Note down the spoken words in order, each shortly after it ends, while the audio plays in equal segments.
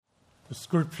The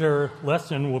scripture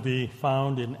lesson will be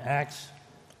found in Acts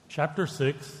chapter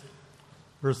 6,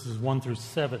 verses 1 through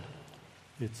 7.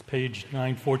 It's page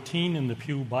 914 in the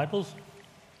Pew Bibles.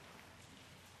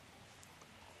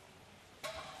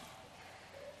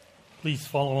 Please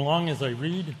follow along as I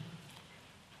read.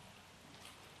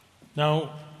 Now,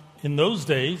 in those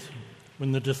days,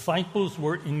 when the disciples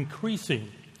were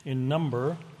increasing in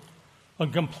number, a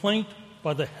complaint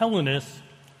by the Hellenists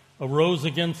arose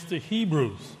against the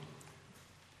Hebrews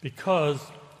because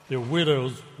their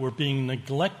widows were being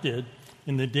neglected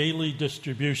in the daily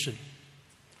distribution.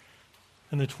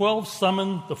 And the 12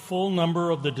 summoned the full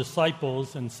number of the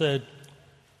disciples and said,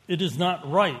 "It is not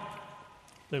right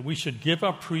that we should give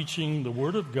up preaching the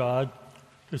word of God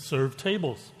to serve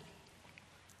tables.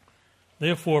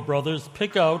 Therefore, brothers,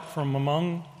 pick out from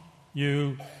among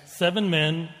you 7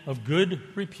 men of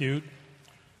good repute,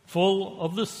 full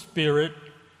of the Spirit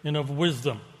and of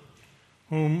wisdom,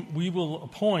 whom we will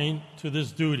appoint to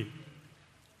this duty.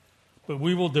 But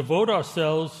we will devote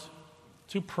ourselves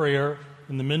to prayer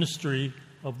and the ministry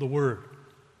of the word."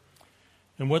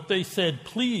 And what they said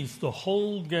pleased the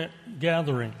whole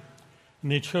gathering.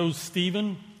 And they chose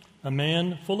Stephen, a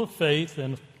man full of faith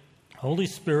and Holy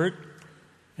Spirit,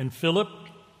 and Philip,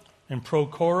 and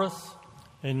Prochorus,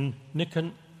 and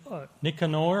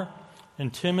Nicanor,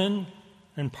 and Timon,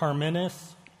 and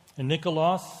Parmenas, and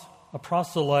Nicholas, a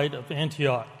proselyte of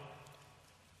Antioch.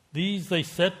 These they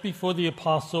set before the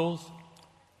apostles,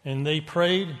 and they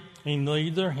prayed and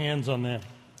laid their hands on them.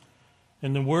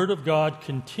 And the word of God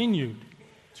continued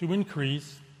to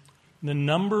increase, and the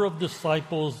number of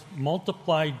disciples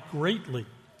multiplied greatly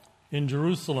in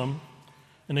Jerusalem,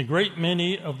 and a great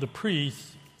many of the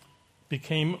priests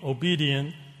became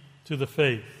obedient to the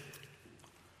faith.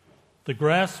 The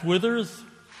grass withers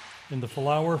and the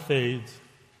flower fades,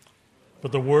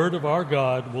 but the word of our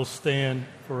God will stand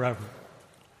forever.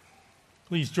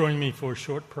 Please join me for a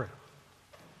short prayer.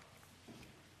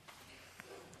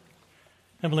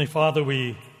 Heavenly Father,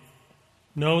 we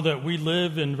know that we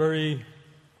live in very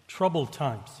troubled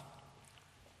times.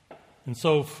 And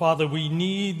so, Father, we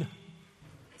need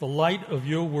the light of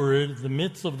your word in the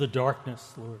midst of the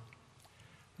darkness, Lord.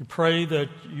 We pray that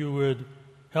you would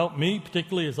help me,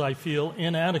 particularly as I feel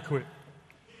inadequate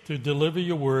to deliver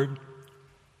your word,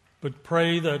 but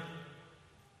pray that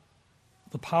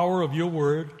the power of your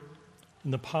word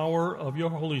and the power of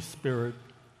your Holy Spirit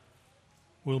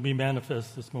will be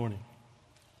manifest this morning.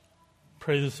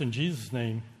 Pray this in Jesus'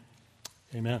 name.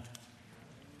 Amen.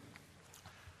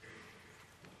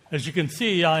 As you can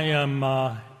see, I am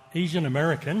Asian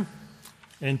American,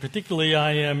 and particularly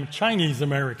I am Chinese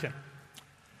American.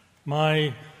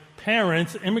 My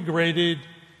parents immigrated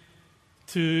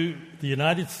to the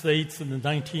United States in the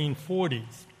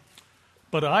 1940s,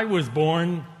 but I was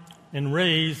born and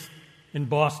raised in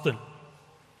Boston.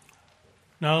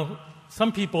 Now,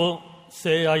 some people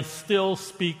say I still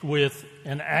speak with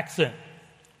an accent.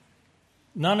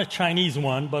 Not a Chinese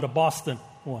one, but a Boston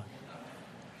one.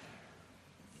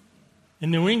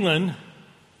 In New England,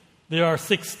 there are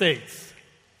 6 states,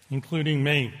 including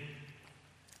Maine.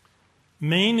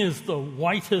 Maine is the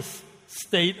whitest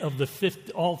state of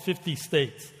all 50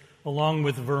 states, along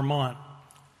with Vermont.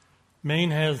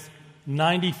 Maine has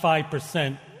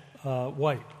 95%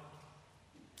 white.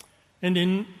 And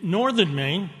in northern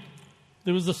Maine,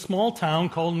 there was a small town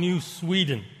called New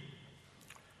Sweden.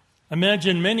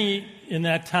 Imagine many in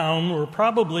that town were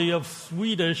probably of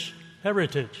Swedish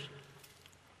heritage.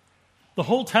 The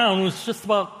whole town was just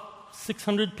about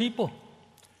 600 people.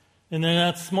 And in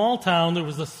that small town, there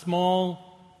was a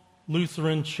small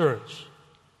Lutheran church.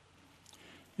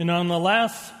 And on the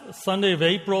last Sunday of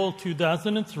April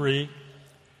 2003,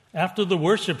 after the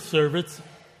worship service,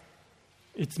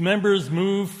 its members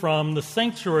moved from the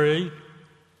sanctuary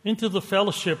into the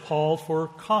fellowship hall for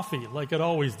coffee, like it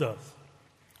always does.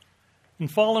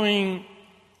 And following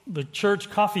the church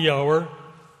coffee hour,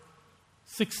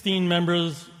 16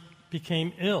 members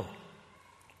became ill.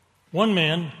 One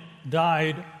man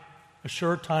died a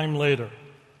short time later.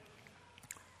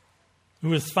 It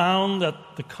was found that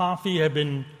the coffee had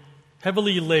been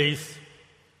heavily laced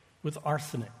with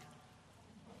arsenic.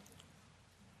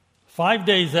 5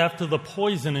 days after the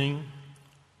poisoning,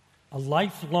 a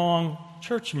lifelong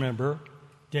church member,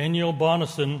 Daniel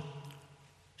Bonison,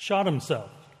 shot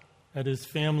himself at his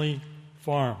family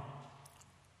farm.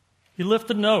 He left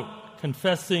a note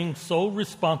confessing sole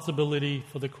responsibility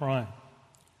for the crime.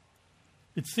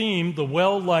 It seemed the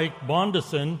well-liked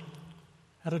Bonison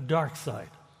had a dark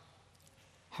side,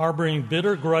 harboring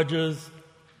bitter grudges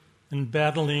and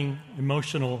battling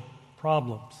emotional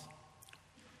problems.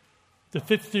 The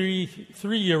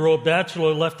 53-year-old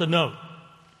bachelor left a note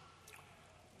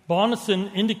Bonnison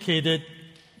indicated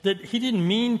that he didn't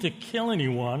mean to kill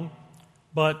anyone,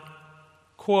 but,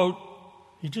 quote,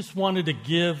 he just wanted to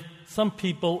give some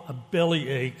people a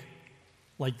bellyache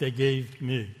like they gave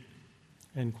me,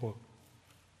 end quote.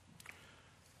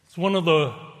 It's one of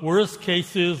the worst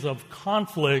cases of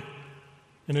conflict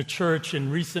in a church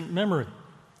in recent memory.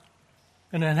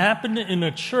 And it happened in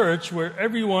a church where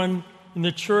everyone in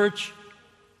the church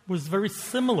was very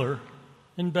similar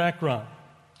in background.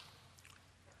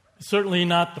 Certainly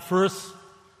not the first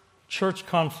church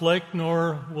conflict,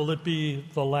 nor will it be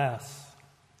the last.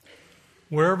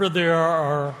 Wherever there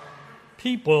are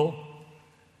people,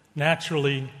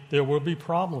 naturally there will be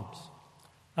problems.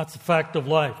 That's a fact of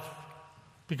life,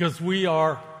 because we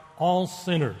are all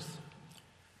sinners.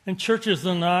 And churches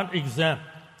are not exempt.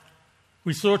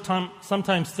 We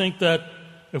sometimes think that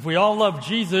if we all love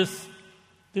Jesus,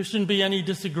 there shouldn't be any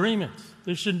disagreements.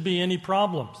 There shouldn't be any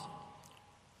problems.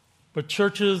 But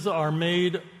churches are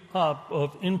made up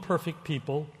of imperfect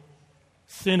people,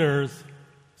 sinners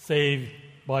saved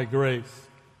by grace.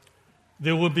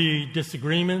 There will be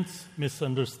disagreements,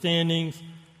 misunderstandings,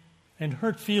 and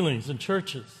hurt feelings in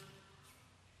churches.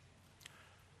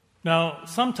 Now,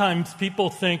 sometimes people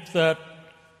think that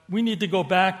we need to go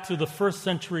back to the first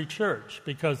century church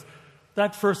because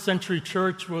that first century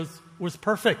church was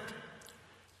perfect.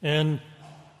 And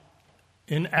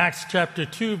in Acts chapter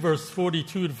 2, verse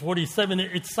 42 to 47,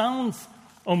 it sounds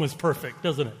almost perfect,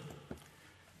 doesn't it?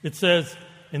 It says,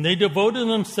 "And they devoted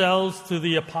themselves to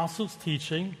the apostles'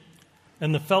 teaching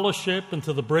and the fellowship and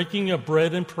to the breaking of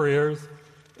bread and prayers,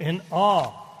 and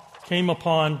awe came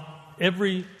upon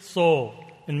every soul,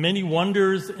 and many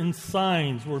wonders and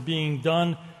signs were being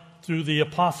done through the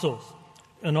apostles.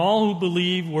 And all who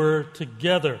believed were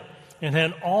together and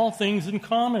had all things in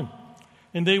common.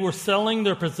 And they were selling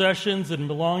their possessions and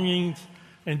belongings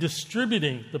and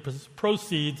distributing the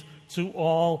proceeds to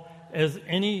all as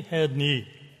any had need.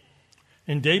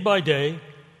 And day by day,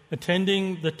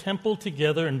 attending the temple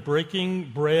together and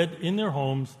breaking bread in their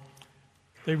homes,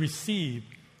 they received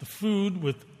the food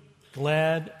with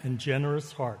glad and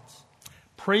generous hearts,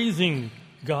 praising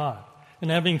God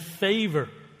and having favor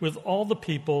with all the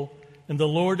people. And the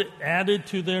Lord added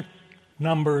to their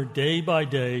number day by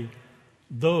day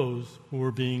those who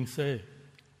were being saved."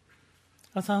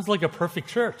 That sounds like a perfect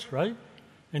church, right?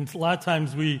 And a lot of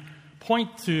times we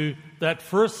point to that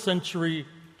first century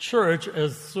church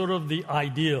as sort of the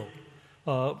ideal,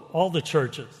 all the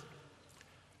churches.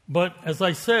 But as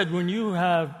I said, when you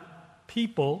have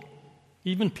people,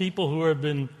 even people who have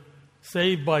been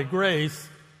saved by grace,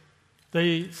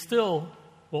 they still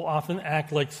will often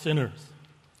act like sinners.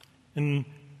 And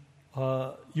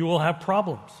you will have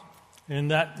problems. And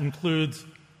that includes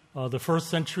the first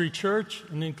century church,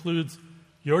 and includes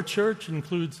your church,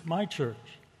 includes my church.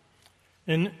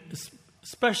 And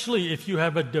especially if you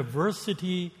have a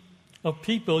diversity of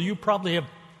people, you probably have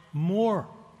more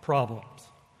problems.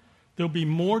 There'll be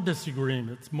more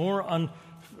disagreements, more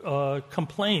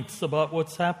complaints about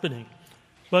what's happening.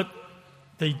 But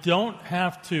they don't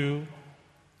have to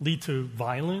lead to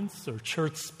violence or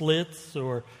church splits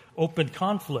or open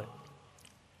conflict.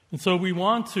 And so we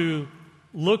want to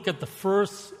look at the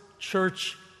first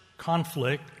church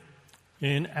conflict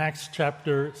in Acts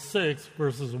chapter 6,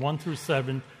 verses 1 through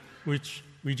 7, which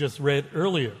we just read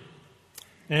earlier.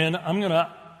 And I'm going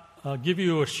to give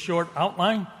you a short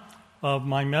outline of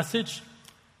my message.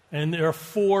 And there are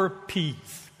 4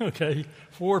 P's, okay?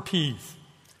 4 P's.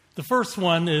 The first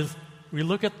one is we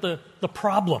look at the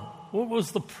problem. What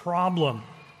was the problem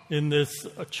in this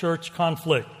church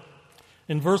conflict?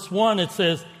 In verse 1, it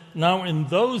says, "Now in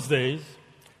those days,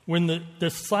 when the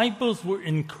disciples were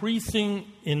increasing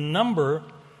in number,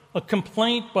 a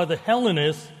complaint by the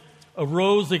Hellenists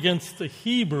arose against the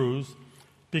Hebrews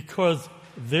because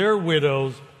their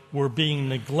widows were being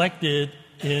neglected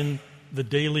in the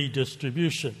daily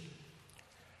distribution."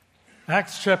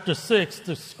 Acts chapter 6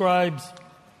 describes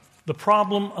the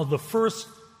problem of the first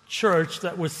church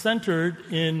that was centered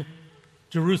in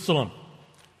Jerusalem.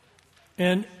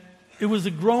 And it was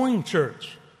a growing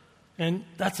church, and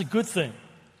that's a good thing.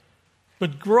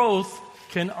 But growth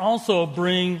can also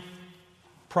bring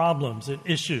problems and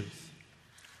issues.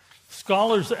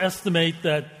 Scholars estimate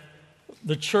that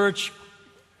the church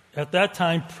at that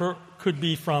time could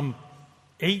be from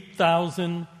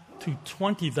 8,000 to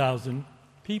 20,000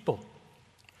 people.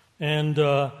 And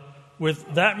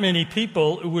with that many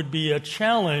people, it would be a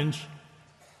challenge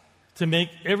to make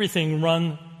everything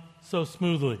run so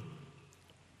smoothly.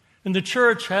 And the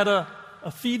church had a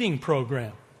feeding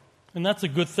program, and that's a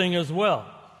good thing as well.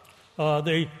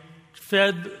 They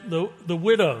fed the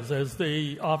widows, as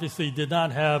they obviously did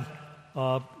not have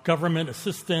government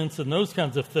assistance and those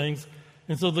kinds of things.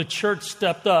 And so the church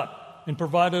stepped up and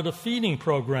provided a feeding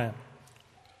program.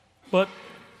 But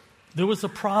there was a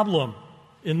problem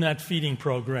in that feeding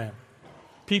program.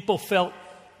 People felt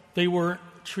they were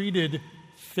treated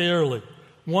fairly.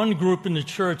 One group in the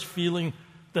church feeling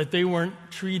that they weren't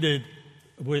treated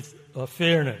with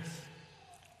fairness.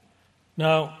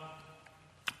 Now,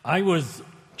 I was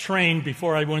trained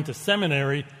before I went to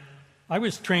seminary. I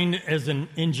was trained as an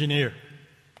engineer.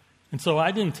 And so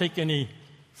I didn't take any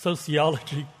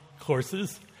sociology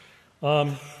courses.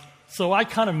 So I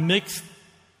kind of mixed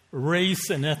race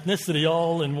and ethnicity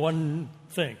all in one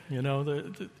thing.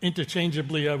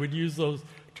 Interchangeably I would use those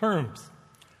terms.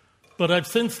 But I've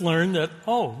since learned that,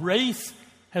 race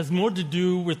has more to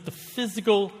do with the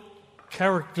physical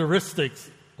characteristics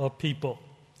of people.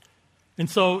 And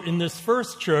so in this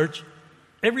first church,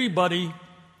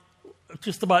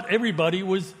 just about everybody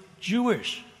was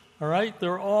Jewish, all right?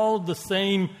 They're all the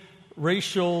same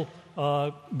racial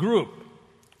group.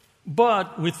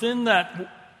 But within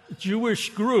that Jewish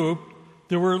group,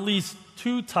 there were at least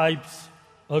two types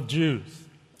of Jews.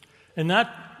 And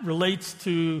that relates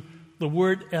to the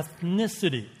word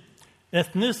ethnicity.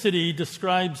 Ethnicity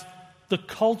describes the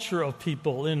culture of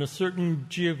people in a certain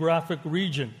geographic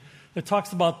region. It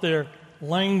talks about their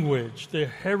language, their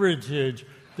heritage,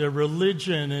 their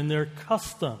religion, and their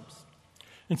customs.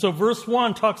 And so verse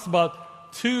 1 talks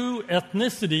about two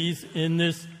ethnicities in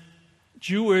this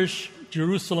Jewish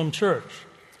Jerusalem church.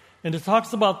 And it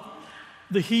talks about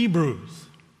the Hebrews.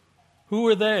 Who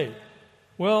are they?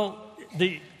 Well,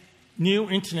 the New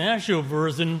International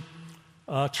Version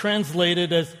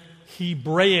translated as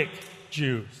Hebraic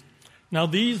Jews. Now,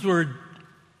 these were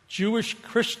Jewish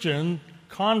Christian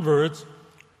converts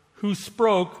who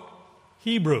spoke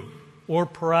Hebrew, or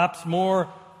perhaps more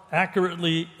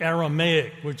accurately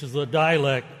Aramaic, which is a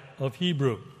dialect of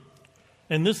Hebrew.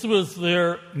 And this was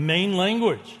their main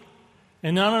language.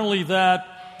 And not only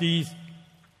that, these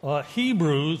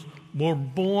Hebrews were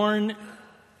born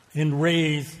and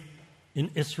raised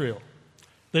in Israel.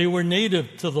 They were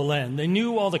native to the land. They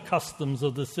knew all the customs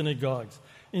of the synagogues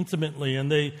intimately,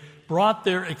 and they brought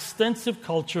their extensive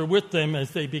culture with them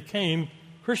as they became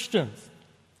Christians.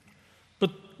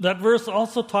 But that verse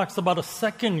also talks about a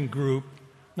second group.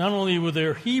 Not only were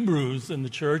there Hebrews in the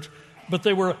church, but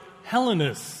they were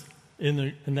Hellenists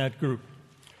in that group.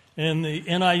 And the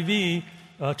NIV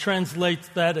translates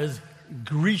that as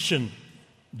Grecian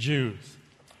Jews.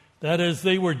 That is,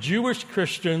 they were Jewish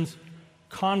Christians,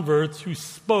 converts who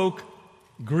spoke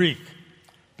Greek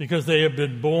because they had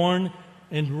been born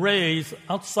and raised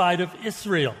outside of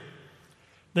Israel.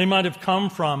 They might have come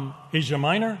from Asia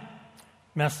Minor,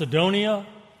 Macedonia,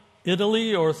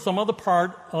 Italy, or some other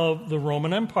part of the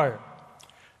Roman Empire.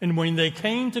 And when they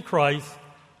came to Christ,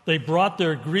 they brought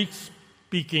their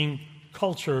Greek-speaking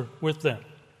culture with them.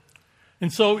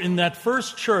 And so in that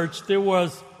first church, there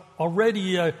was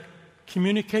already a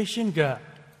communication gap.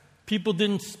 People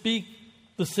didn't speak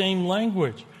the same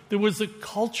language. There was a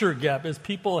culture gap as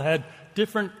people had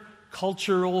different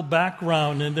cultural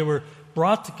background and they were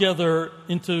brought together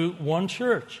into one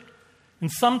church.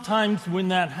 And sometimes when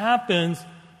that happens,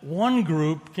 one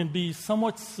group can be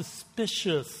somewhat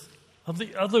suspicious of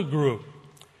the other group.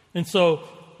 And so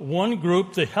one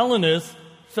group, the Hellenists,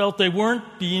 felt they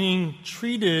weren't being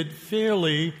treated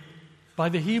fairly by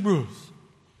the Hebrews.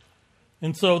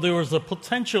 And so there was a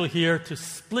potential here to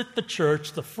split the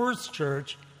church, the first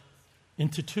church,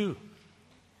 into two.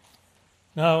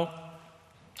 Now,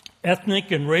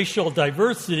 ethnic and racial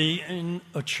diversity in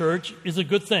a church is a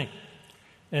good thing.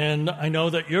 And I know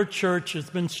that your church has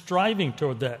been striving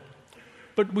toward that.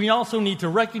 But we also need to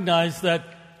recognize that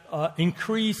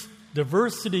increased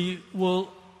diversity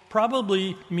will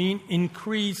probably mean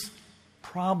increased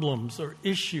problems or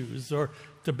issues, or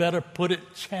to better put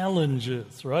it,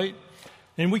 challenges, right?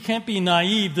 And we can't be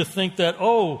naive to think that,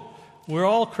 we're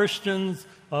all Christians,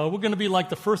 we're going to be like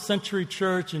the first century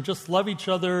church and just love each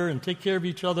other and take care of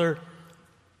each other.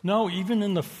 No, even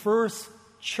in the first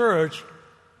church,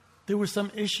 there were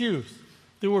some issues.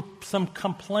 There were some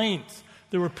complaints.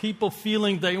 There were people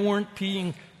feeling they weren't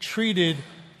being treated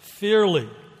fairly.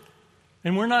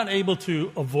 And we're not able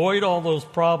to avoid all those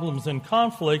problems and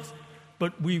conflicts,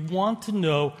 but we want to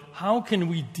know how can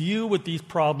we deal with these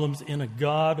problems in a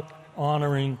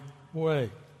God-honoring way.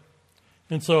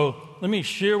 And so let me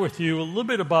share with you a little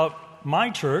bit about my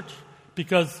church,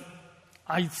 because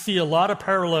I see a lot of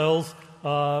parallels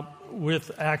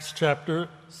with Acts chapter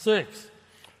 6.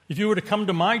 If you were to come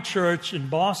to my church in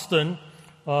Boston,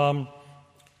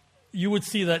 you would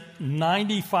see that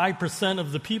 95%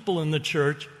 of the people in the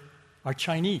church are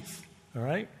Chinese, all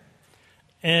right?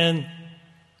 And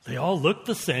they all look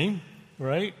the same,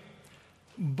 right?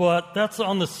 But that's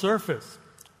on the surface.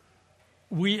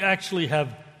 We actually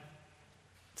have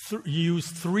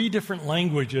used 3 different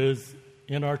languages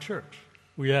in our church.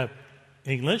 We have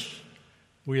English,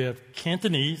 we have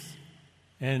Cantonese,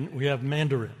 and we have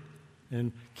Mandarin.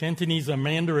 And Cantonese and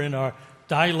Mandarin are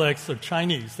dialects of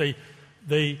Chinese.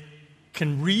 They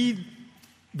can read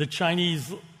the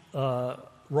Chinese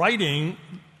writing,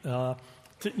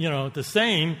 the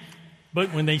same,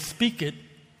 but when they speak it,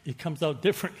 it comes out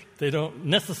different. They don't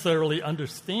necessarily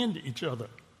understand each other.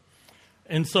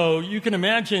 And so you can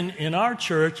imagine in our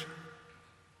church,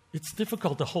 it's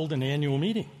difficult to hold an annual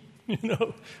meeting.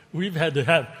 We've had to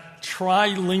have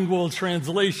trilingual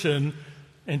translation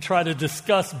and try to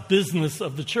discuss business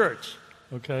of the church,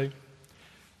 okay?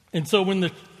 And so when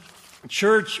the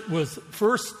church was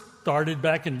first started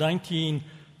back in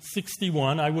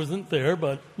 1961, I wasn't there,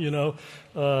 but,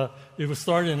 it was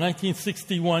started in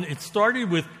 1961. It started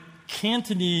with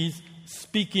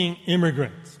Cantonese-speaking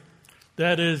immigrants.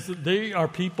 That is, they are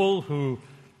people who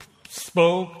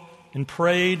spoke and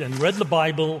prayed and read the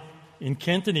Bible in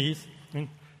Cantonese,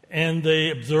 and they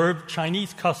observed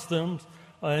Chinese customs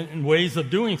and ways of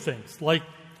doing things, like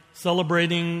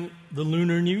celebrating the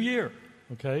Lunar New Year,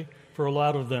 okay, for a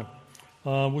lot of them,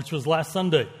 which was last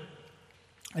Sunday.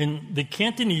 And the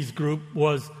Cantonese group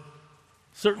was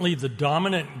certainly the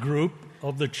dominant group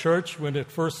of the church when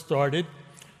it first started,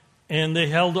 and they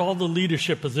held all the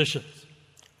leadership positions.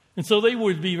 And so they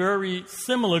would be very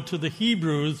similar to the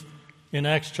Hebrews in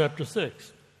Acts chapter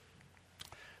 6.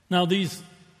 Now, these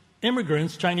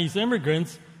immigrants, Chinese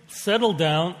immigrants, settled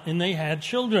down and they had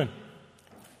children.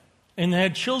 And they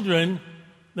had children,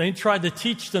 they tried to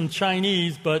teach them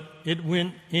Chinese, but it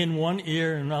went in one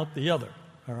ear and out the other,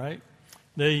 all right?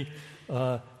 They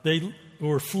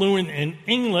were fluent in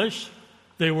English.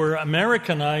 They were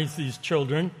Americanized, these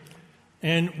children,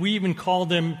 and we even call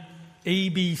them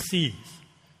ABCs,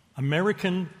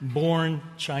 American-born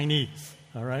Chinese,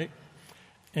 all right?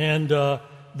 And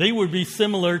they would be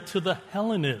similar to the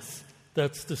Hellenists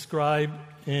that's described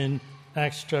in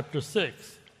Acts chapter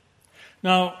 6.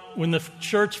 Now, when the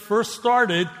church first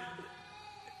started,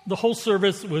 the whole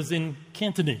service was in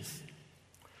Cantonese.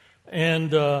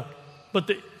 And but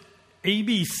the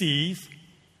ABCs,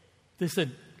 they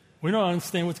said, we don't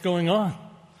understand what's going on.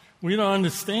 We don't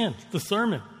understand the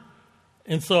sermon.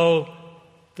 And so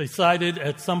they decided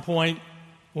at some point,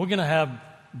 we're going to have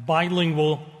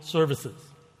bilingual services.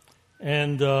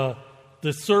 And the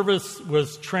service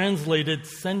was translated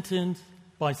sentence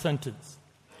by sentence.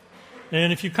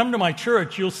 And if you come to my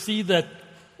church, you'll see that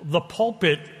the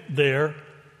pulpit there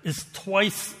is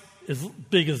twice as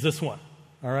big as this one,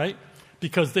 all right?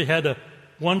 Because they had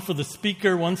one for the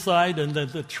speaker one side and then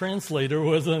the translator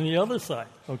was on the other side,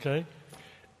 okay?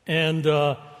 And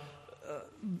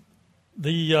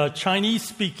the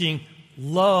Chinese-speaking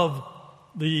love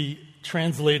the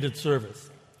translated service.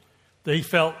 They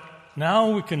felt, now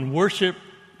we can worship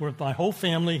with my whole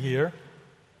family here,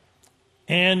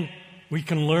 and we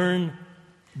can learn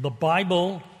the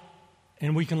Bible,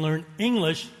 and we can learn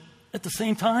English at the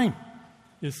same time,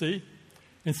 you see?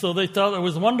 And so they thought it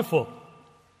was wonderful.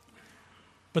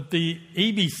 But the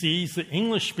ABCs, the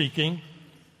English-speaking,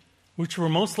 which were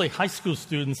mostly high school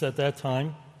students at that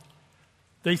time,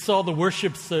 they saw the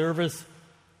worship service,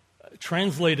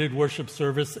 translated worship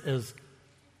service, as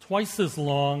twice as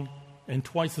long and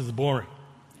twice as boring,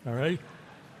 all right?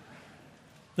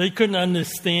 They couldn't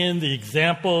understand the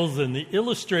examples and the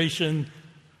illustration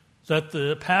that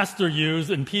the pastor used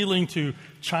in appealing to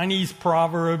Chinese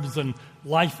proverbs and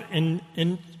life in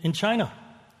China.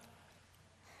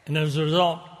 And as a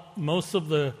result, most of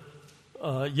the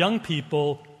young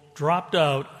people dropped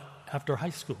out after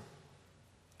high school.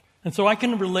 And so I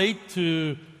can relate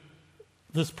to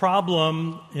this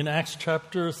problem in Acts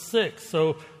chapter 6.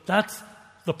 So that's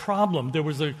the problem. There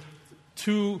was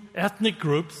two ethnic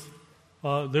groups.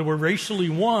 They were racially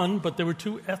one, but there were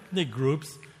two ethnic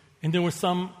groups, and there were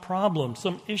some problems,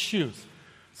 some issues.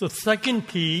 So second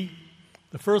P,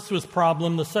 the first was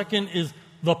problem. The second is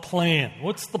the plan.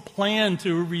 What's the plan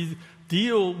to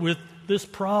deal with this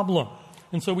problem?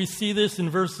 And so we see this in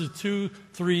verses 2,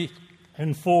 3,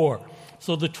 and 4.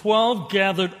 So the 12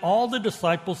 gathered all the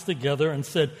disciples together and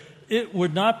said, it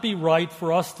would not be right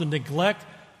for us to neglect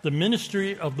the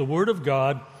ministry of the Word of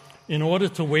God in order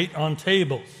to wait on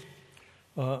tables.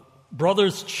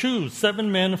 Brothers, choose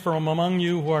 7 men from among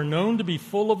you who are known to be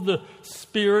full of the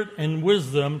Spirit and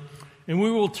wisdom, and we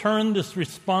will turn this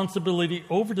responsibility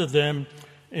over to them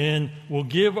and will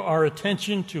give our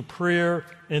attention to prayer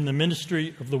and the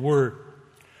ministry of the Word.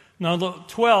 Now, the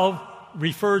 12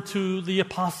 refer to the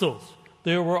apostles.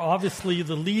 They were obviously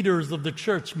the leaders of the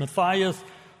church. Matthias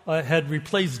had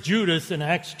replaced Judas in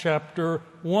Acts chapter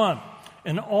 1.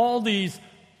 And all these,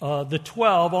 the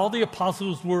 12, all the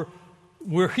apostles were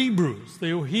Hebrews.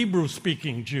 They were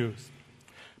Hebrew-speaking Jews.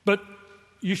 But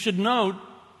you should note,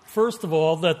 first of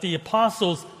all, that the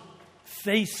apostles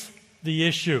face the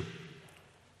issue.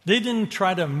 They didn't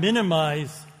try to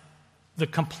minimize the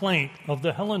complaint of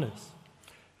the Hellenists.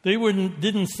 They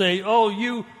didn't say, oh,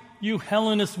 you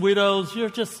Hellenist widows, you're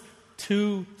just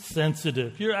too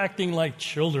sensitive. You're acting like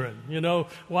children.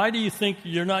 Why do you think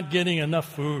you're not getting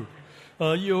enough food?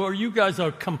 You guys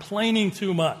are complaining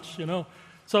too much.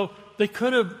 So they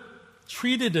could have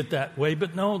treated it that way,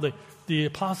 but no, the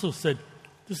apostles said,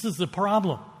 this is the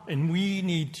problem, and we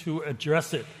need to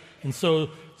address it. And so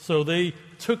they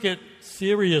took it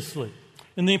seriously.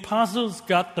 And the apostles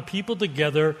got the people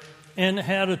together and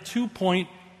had a 2-point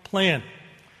plan.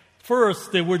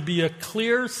 First, there would be a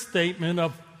clear statement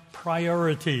of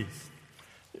priorities.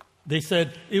 They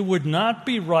said it would not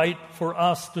be right for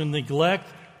us to neglect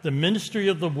the ministry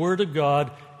of the Word of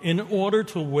God in order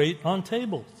to wait on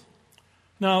tables.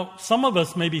 Now, some of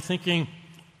us may be thinking,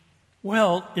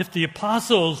 well, if the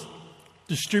apostles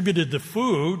distributed the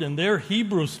food and they're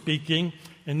Hebrew speaking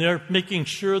and they're making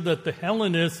sure that the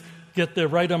Hellenists get the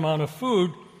right amount of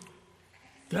food,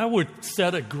 that would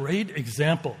set a great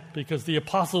example, because the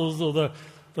apostles are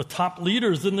the top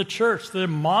leaders in the church. They're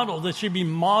models. They should be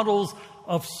models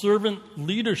of servant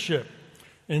leadership.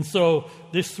 And so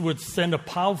this would send a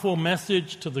powerful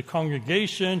message to the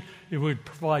congregation. It would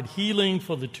provide healing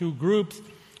for the two groups.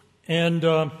 And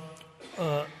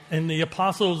the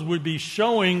apostles would be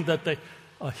showing that the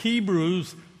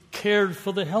Hebrews cared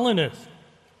for the Hellenists.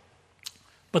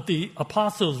 But the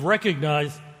apostles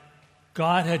recognized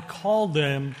God had called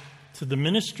them to the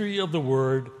ministry of the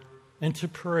Word and to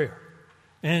prayer.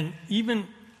 And even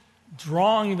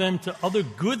drawing them to other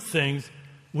good things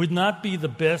would not be the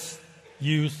best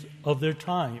use of their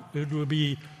time. It would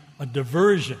be a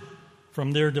diversion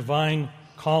from their divine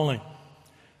calling.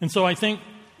 And so I think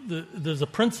there's a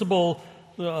principle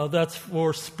that's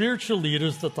for spiritual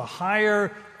leaders, that the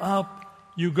higher up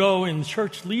you go in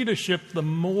church leadership, the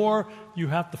more you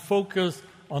have to focus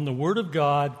on the Word of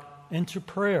God and to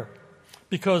prayer.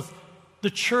 Because the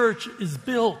church is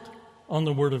built on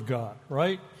the Word of God,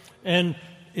 right? And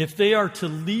if they are to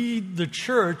lead the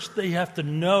church, they have to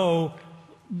know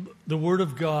the Word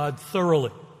of God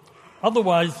thoroughly.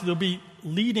 Otherwise, they'll be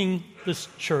leading this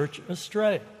church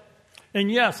astray. And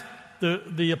yes,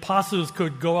 the apostles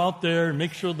could go out there and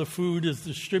make sure the food is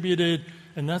distributed,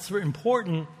 and that's very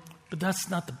important, but that's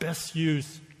not the best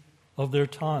use of their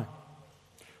time.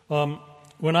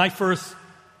 When I first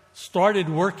started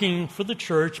working for the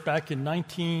church back in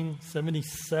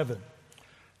 1977,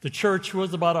 the church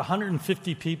was about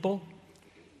 150 people,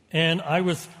 and I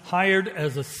was hired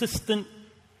as assistant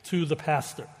to the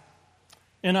pastor.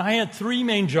 And I had 3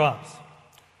 main jobs.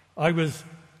 I was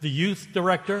the youth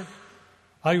director,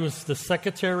 I was the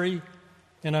secretary,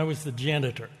 and I was the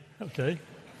janitor, okay?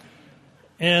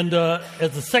 And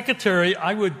as a secretary,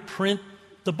 I would print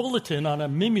the bulletin on a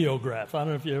mimeograph. I don't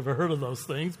know if you ever heard of those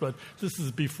things, but this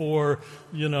is before,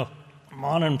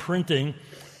 modern printing.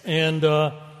 And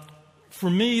for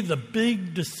me, the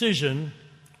big decision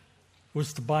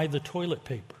was to buy the toilet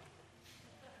paper,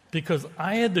 because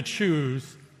I had to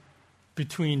choose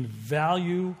between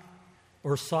value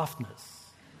or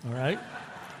softness, all right?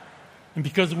 And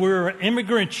because we're an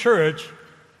immigrant church,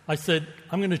 I said,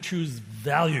 I'm going to choose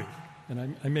value.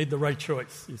 And I made the right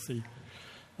choice, you see.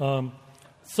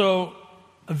 So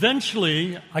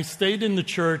eventually, I stayed in the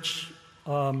church,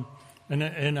 and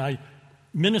I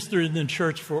ministered in the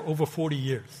church for over 40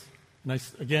 years. And I,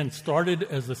 again, started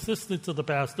as assistant to the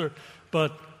pastor,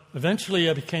 but eventually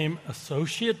I became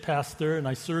associate pastor, and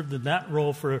I served in that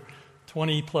role for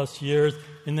 20-plus years.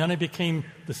 And then I became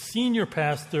the senior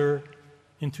pastor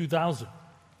in 2000.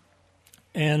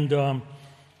 And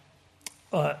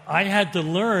I had to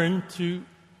learn to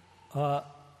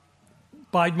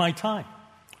bide my time.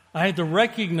 I had to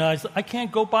recognize I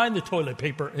can't go buy the toilet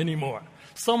paper anymore.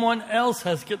 Someone else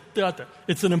has got that.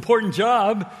 It's an important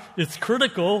job. It's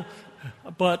critical,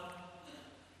 but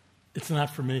it's not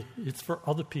for me. It's for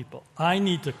other people. I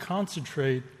need to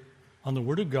concentrate on the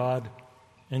Word of God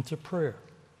and to prayer.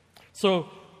 So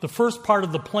the first part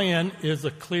of the plan is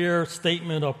a clear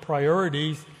statement of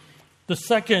priorities. The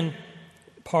second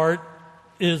part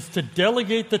is to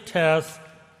delegate the task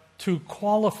to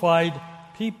qualified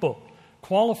people.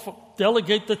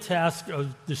 Delegate the task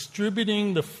of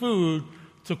distributing the food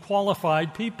to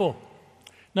qualified people.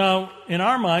 Now, in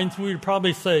our minds, we would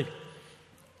probably say,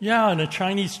 Yeah, in a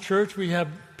Chinese church, we have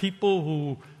people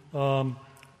who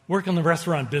work in the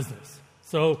restaurant business.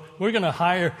 So you're going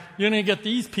to get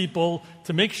these people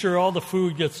to make sure all the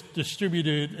food gets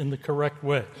distributed in the correct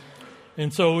way.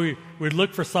 And so we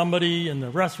look for somebody in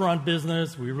the restaurant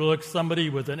business. We look for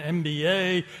somebody with an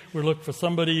MBA. We look for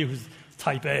somebody who's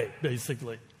type A,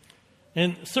 basically.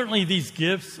 And certainly these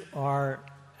gifts are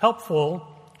helpful,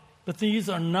 but these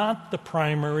are not the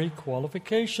primary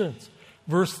qualifications.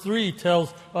 Verse 3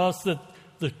 tells us that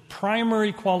the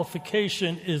primary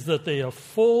qualification is that they are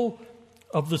full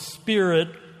of the Spirit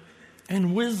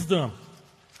and wisdom.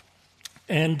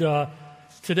 And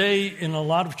today, in a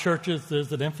lot of churches,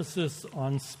 there's an emphasis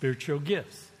on spiritual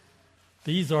gifts.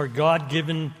 These are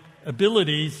God-given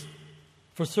abilities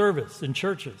for service in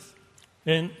churches.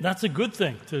 And that's a good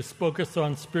thing, to focus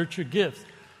on spiritual gifts.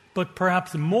 But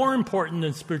perhaps more important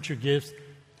than spiritual gifts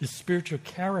is spiritual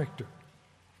character,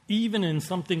 even in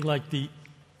something like the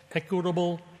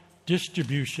equitable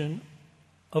distribution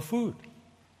of food.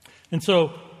 And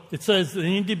so it says they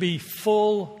need to be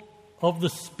full of the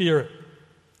Spirit.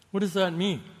 What does that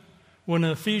mean? When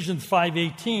in Ephesians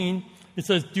 5:18, it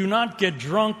says, "Do not get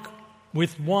drunk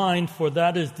with wine, for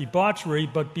that is debauchery,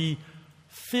 but be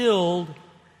filled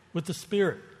with the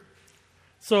Spirit."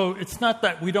 So it's not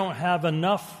that we don't have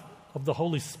enough of the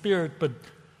Holy Spirit, but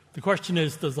the question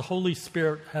is, does the Holy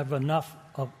Spirit have enough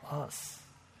of us?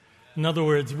 In other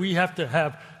words, we have to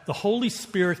have the Holy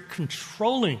Spirit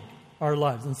controlling our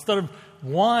lives. Instead of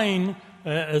wine,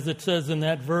 as it says in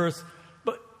that verse,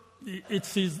 but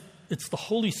it's the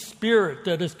Holy Spirit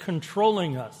that is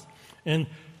controlling us. And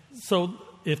so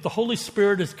if the Holy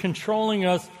Spirit is controlling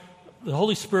us, the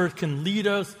Holy Spirit can lead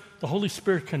us, the Holy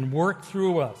Spirit can work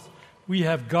through us. We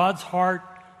have God's heart,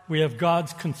 we have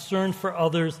God's concern for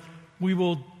others. We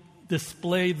will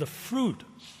display the fruit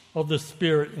of the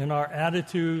Spirit in our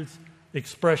attitudes,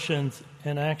 expressions,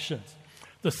 and actions.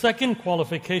 The second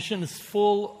qualification is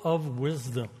full of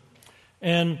wisdom.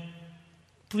 And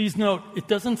please note, it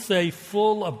doesn't say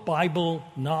full of Bible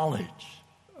knowledge,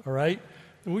 all right?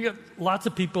 We got lots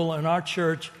of people in our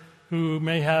church who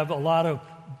may have a lot of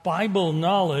Bible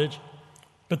knowledge,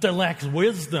 but they lack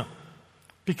wisdom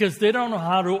because they don't know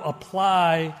how to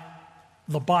apply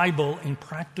the Bible in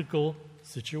practical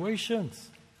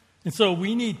situations. And so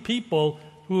we need people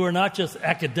who are not just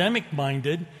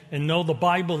academic-minded and know the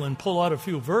Bible and pull out a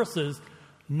few verses.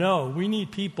 No, we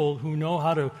need people who know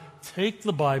how to take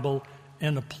the Bible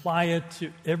and apply it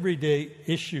to everyday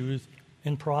issues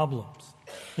and problems.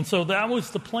 And so that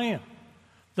was the plan,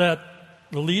 that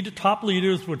the top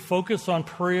leaders would focus on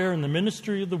prayer and the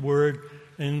ministry of the Word,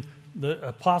 and the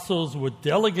apostles would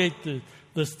delegate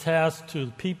this task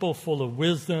to people full of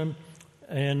wisdom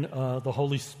and the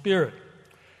Holy Spirit.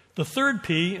 The third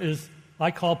P is,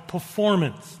 I call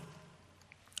performance.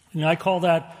 And I call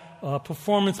that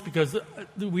performance because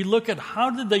we look at how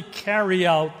did they carry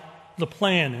out the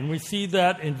plan. And we see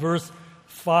that in verse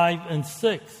 5 and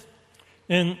 6.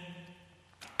 And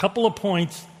a couple of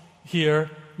points here.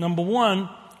 Number one,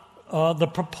 the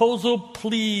proposal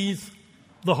pleased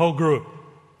the whole group.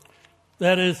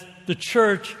 That is, the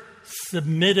church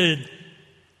submitted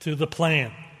to the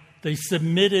plan. They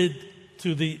submitted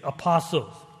to the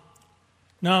apostles.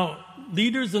 Now,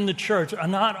 leaders in the church are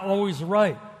not always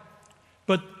right,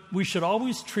 but we should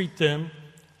always treat them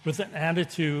with an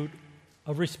attitude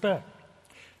of respect.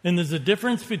 And there's a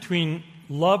difference between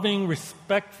loving,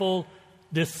 respectful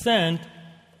dissent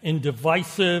and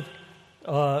divisive,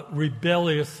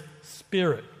 rebellious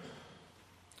spirit.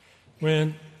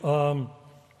 When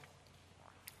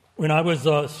I was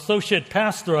an associate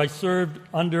pastor, I served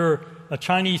under a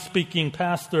Chinese-speaking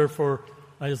pastor for,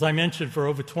 as I mentioned, for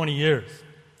over 20 years.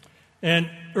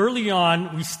 And early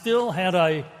on, we still had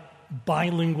a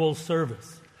bilingual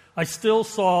service. I still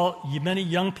saw many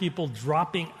young people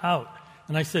dropping out.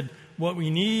 And I said, what we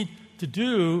need to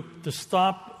do to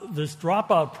stop this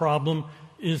dropout problem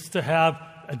is to have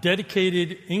a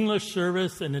dedicated English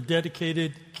service and a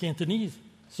dedicated Cantonese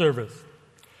service.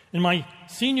 And my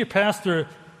senior pastor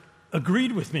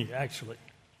agreed with me, actually.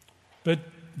 But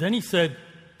then he said,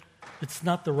 it's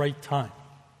not the right time.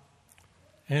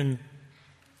 And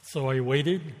so I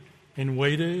waited,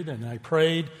 and I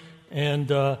prayed,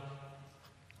 and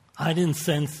I didn't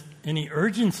sense any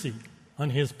urgency on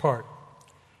his part.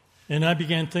 And I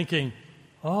began thinking,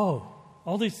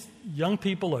 all these young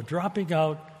people are dropping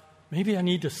out. Maybe I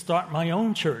need to start my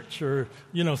own church or,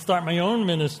 start my own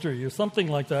ministry or something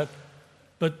like that.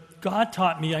 But God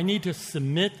taught me I need to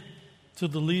submit to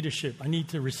the leadership. I need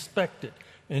to respect it.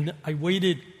 And I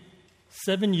waited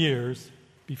 7 years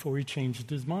before he changed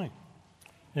his mind.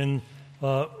 And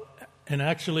And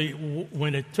actually,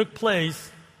 when it took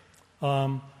place,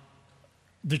 the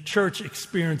church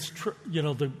experienced,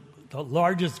 the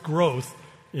largest growth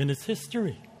in its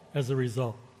history as a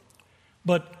result.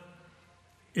 But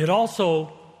it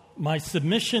also, my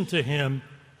submission to him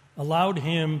allowed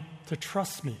him to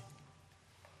trust me.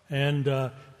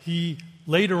 And he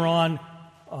later on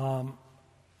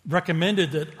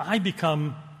recommended that I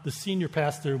become the senior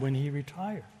pastor when he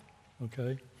retired.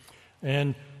 Okay?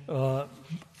 And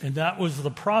that was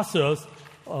the process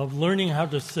of learning how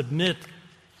to submit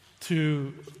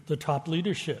to the top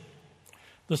leadership.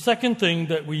 The second thing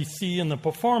that we see in the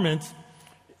performance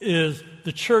is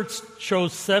the church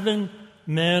chose 7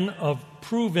 men of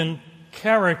proven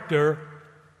character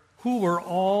who were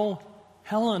all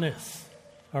Hellenists.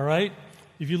 All right?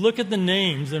 If you look at the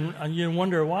names and you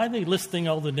wonder, why are they listing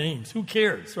all the names? Who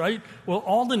cares, right? Well,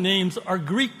 all the names are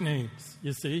Greek names,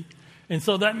 you see. And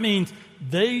so that means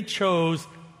they chose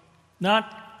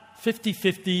not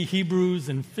 50-50 Hebrews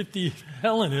and 50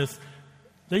 Hellenists.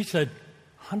 They said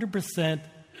 100%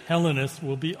 Hellenists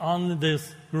will be on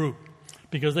this group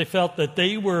because they felt that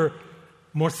they were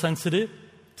more sensitive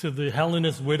to the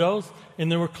Hellenist widows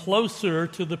and they were closer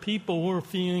to the people who were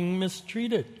feeling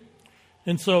mistreated.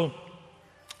 And so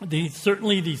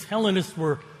certainly these Hellenists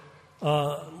were,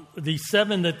 the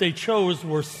 7 that they chose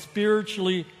were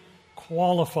spiritually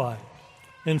qualified.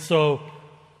 And so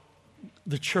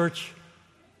the church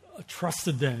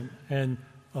trusted them and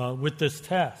with this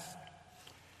task.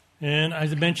 And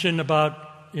as I mentioned about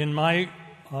when my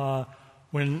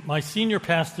senior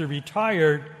pastor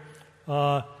retired,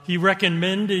 he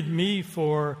recommended me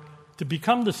to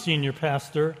become the senior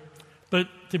pastor. But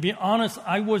to be honest,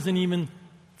 I wasn't even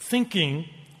thinking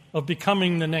of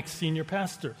becoming the next senior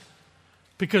pastor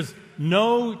because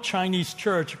no Chinese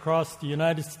church across the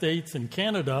United States and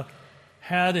Canada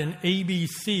had an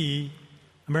ABC,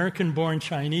 American-born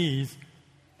Chinese,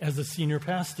 as a senior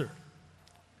pastor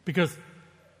because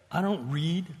I don't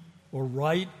read or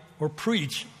write or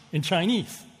preach in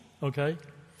Chinese, okay?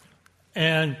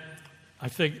 And I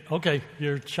think, okay,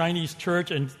 your Chinese church,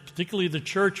 and particularly the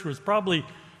church was probably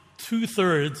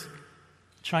 2/3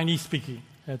 Chinese-speaking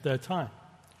at that time.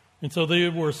 And so they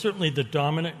were certainly the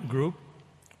dominant group.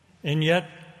 And yet,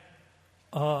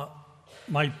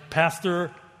 my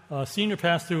pastor, senior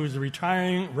pastor who was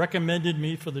retiring, recommended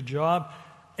me for the job.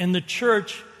 And the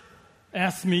church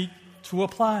asked me to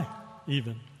apply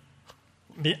even.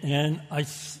 And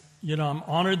I'm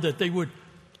honored that they would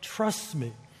trust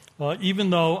me, even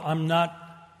though I'm not,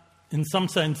 in some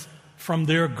sense, from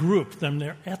their group, from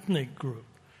their ethnic group.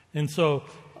 And so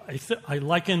I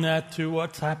liken that to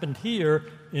what's happened here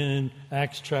in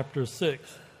Acts chapter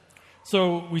 6.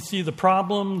 So we see the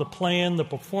problem, the plan, the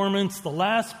performance. The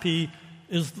last P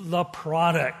is the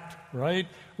product, right?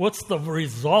 What's the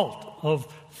result of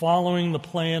following the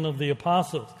plan of the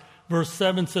apostles? Verse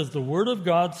 7 says, the word of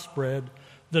God spread.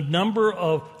 The number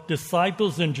of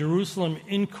disciples in Jerusalem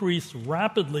increased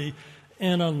rapidly,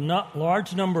 and a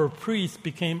large number of priests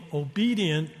became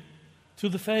obedient to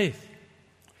the faith.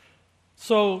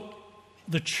 So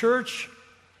the church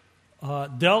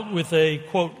dealt with a,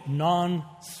 quote,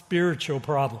 non-spiritual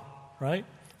problem, right?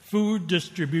 Food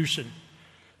distribution.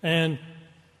 And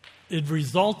it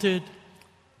resulted,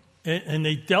 and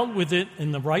they dealt with it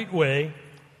in the right way,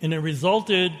 and it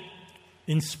resulted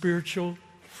in spiritual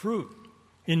fruit,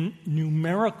 in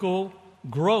numerical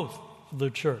growth for the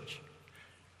church.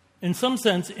 In some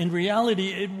sense, in reality,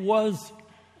 it was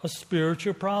a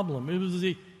spiritual problem. It was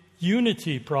the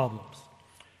unity problems.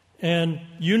 And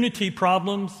unity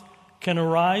problems can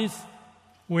arise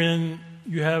when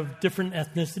you have different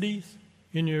ethnicities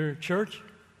in your church,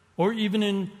 or even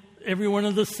in everyone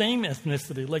of the same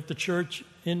ethnicity, like the church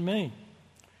in Maine.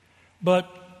 But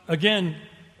again,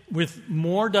 with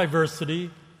more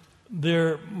diversity,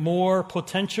 there's more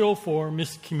potential for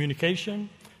miscommunication,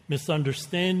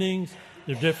 misunderstandings,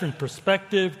 there are different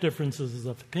perspectives, differences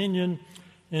of opinion,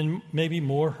 and maybe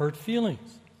more hurt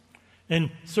feelings.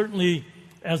 And certainly,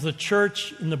 as the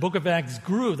church in the book of Acts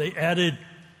grew, they added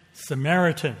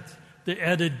Samaritans. They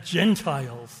added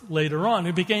Gentiles later on.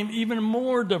 It became even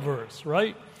more diverse,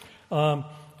 right? And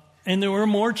there were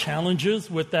more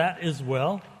challenges with that as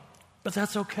well. But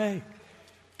that's okay,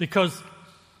 because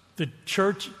the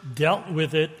church dealt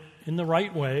with it in the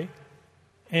right way,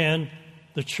 and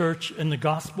the church and the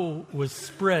gospel was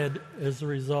spread as a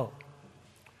result.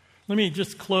 Let me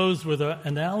just close with an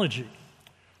analogy.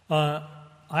 I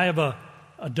have a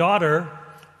daughter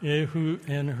who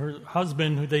and her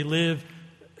husband, who they lived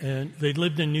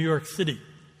in New York City.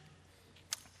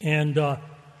 And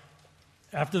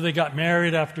after they got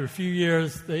married, after a few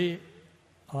years, they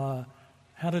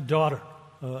had a daughter.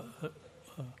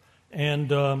 And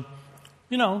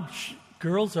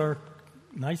girls are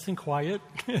nice and quiet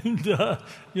and,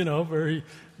 very,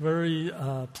 very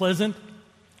pleasant.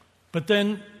 But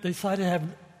then they decided to have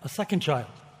a second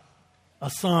child, a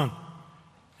son.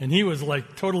 And he was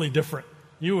like totally different.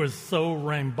 He was so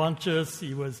rambunctious.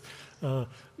 He was,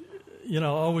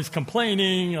 always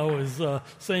complaining, always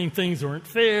saying things weren't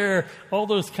fair, all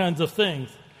those kinds of things.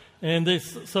 And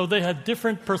so they had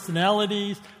different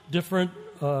personalities, different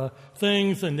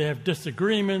things, and they have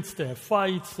disagreements, they have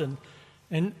fights, and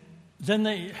then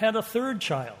they had a third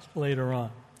child later on.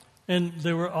 And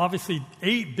there were obviously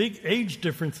 8 big age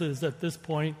differences at this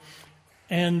point.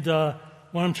 And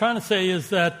what I'm trying to say is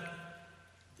that,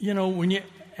 when you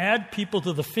add people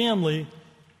to the family,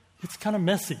 it's kind of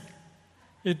messy.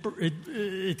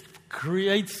 It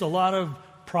creates a lot of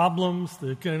problems.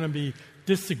 There are going to be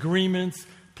disagreements.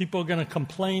 People are going to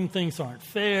complain things aren't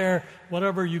fair,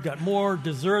 whatever, you got more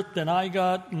dessert than I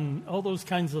got, and all those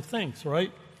kinds of things,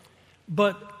 right?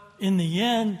 But in the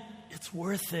end, it's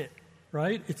worth it,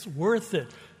 right? It's worth it.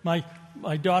 My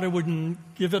daughter wouldn't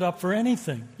give it up for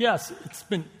anything. Yes, it's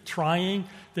been trying.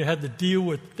 They had to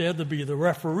be the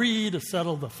referee to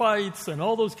settle the fights and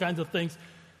all those kinds of things.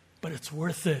 But it's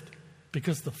worth it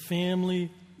because the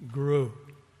family grew.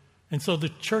 And so the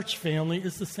church family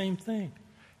is the same thing.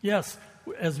 Yes,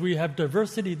 as we have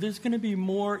diversity, there's going to be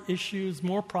more issues,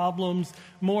 more problems,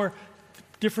 more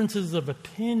differences of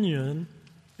opinion,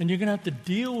 and you're going to have to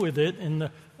deal with it in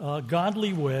the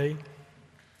godly way.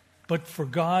 But for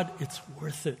God, it's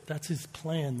worth it. That's His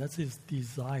plan. That's His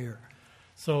desire.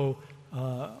 So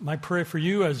my prayer for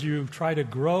you as you try to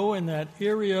grow in that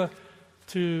area,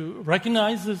 to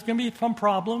recognize there's going to be some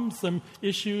problems, some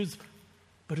issues,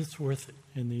 but it's worth it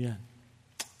in the end.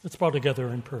 Let's bow together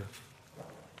in prayer.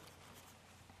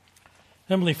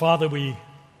 Heavenly Father, we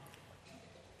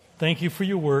thank you for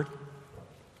your word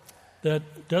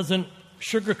that doesn't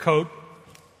sugarcoat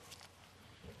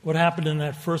what happened in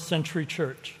that first century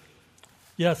church.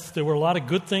 Yes, there were a lot of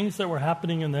good things that were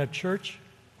happening in that church,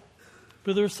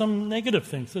 but there are some negative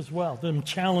things as well, some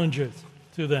challenges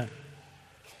to them.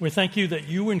 We thank you that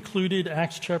you included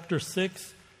Acts chapter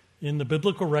 6 in the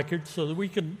biblical record so that we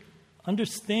can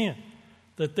understand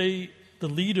that the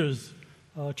leaders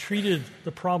treated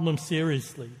the problem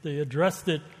seriously. They addressed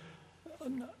it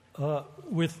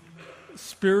with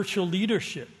spiritual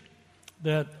leadership,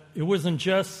 that it wasn't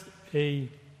just a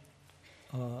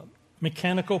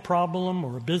mechanical problem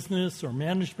or a business or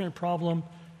management problem.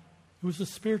 It was a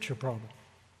spiritual problem.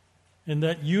 And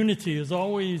that unity is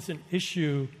always an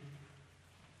issue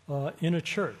in a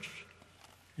church.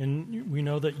 And we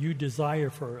know that you desire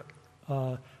for it.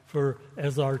 For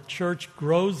as our church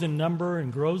grows in number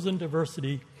and grows in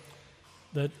diversity,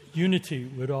 that unity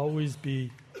would always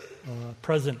be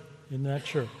present in that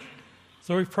church.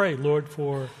 So we pray, Lord,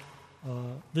 for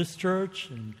this church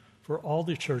and for all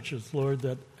the churches, Lord,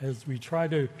 that as we try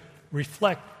to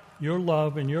reflect your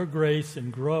love and your grace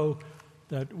and grow,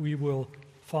 that we will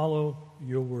follow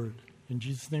your word. In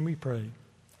Jesus' name we pray.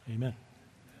 Amen.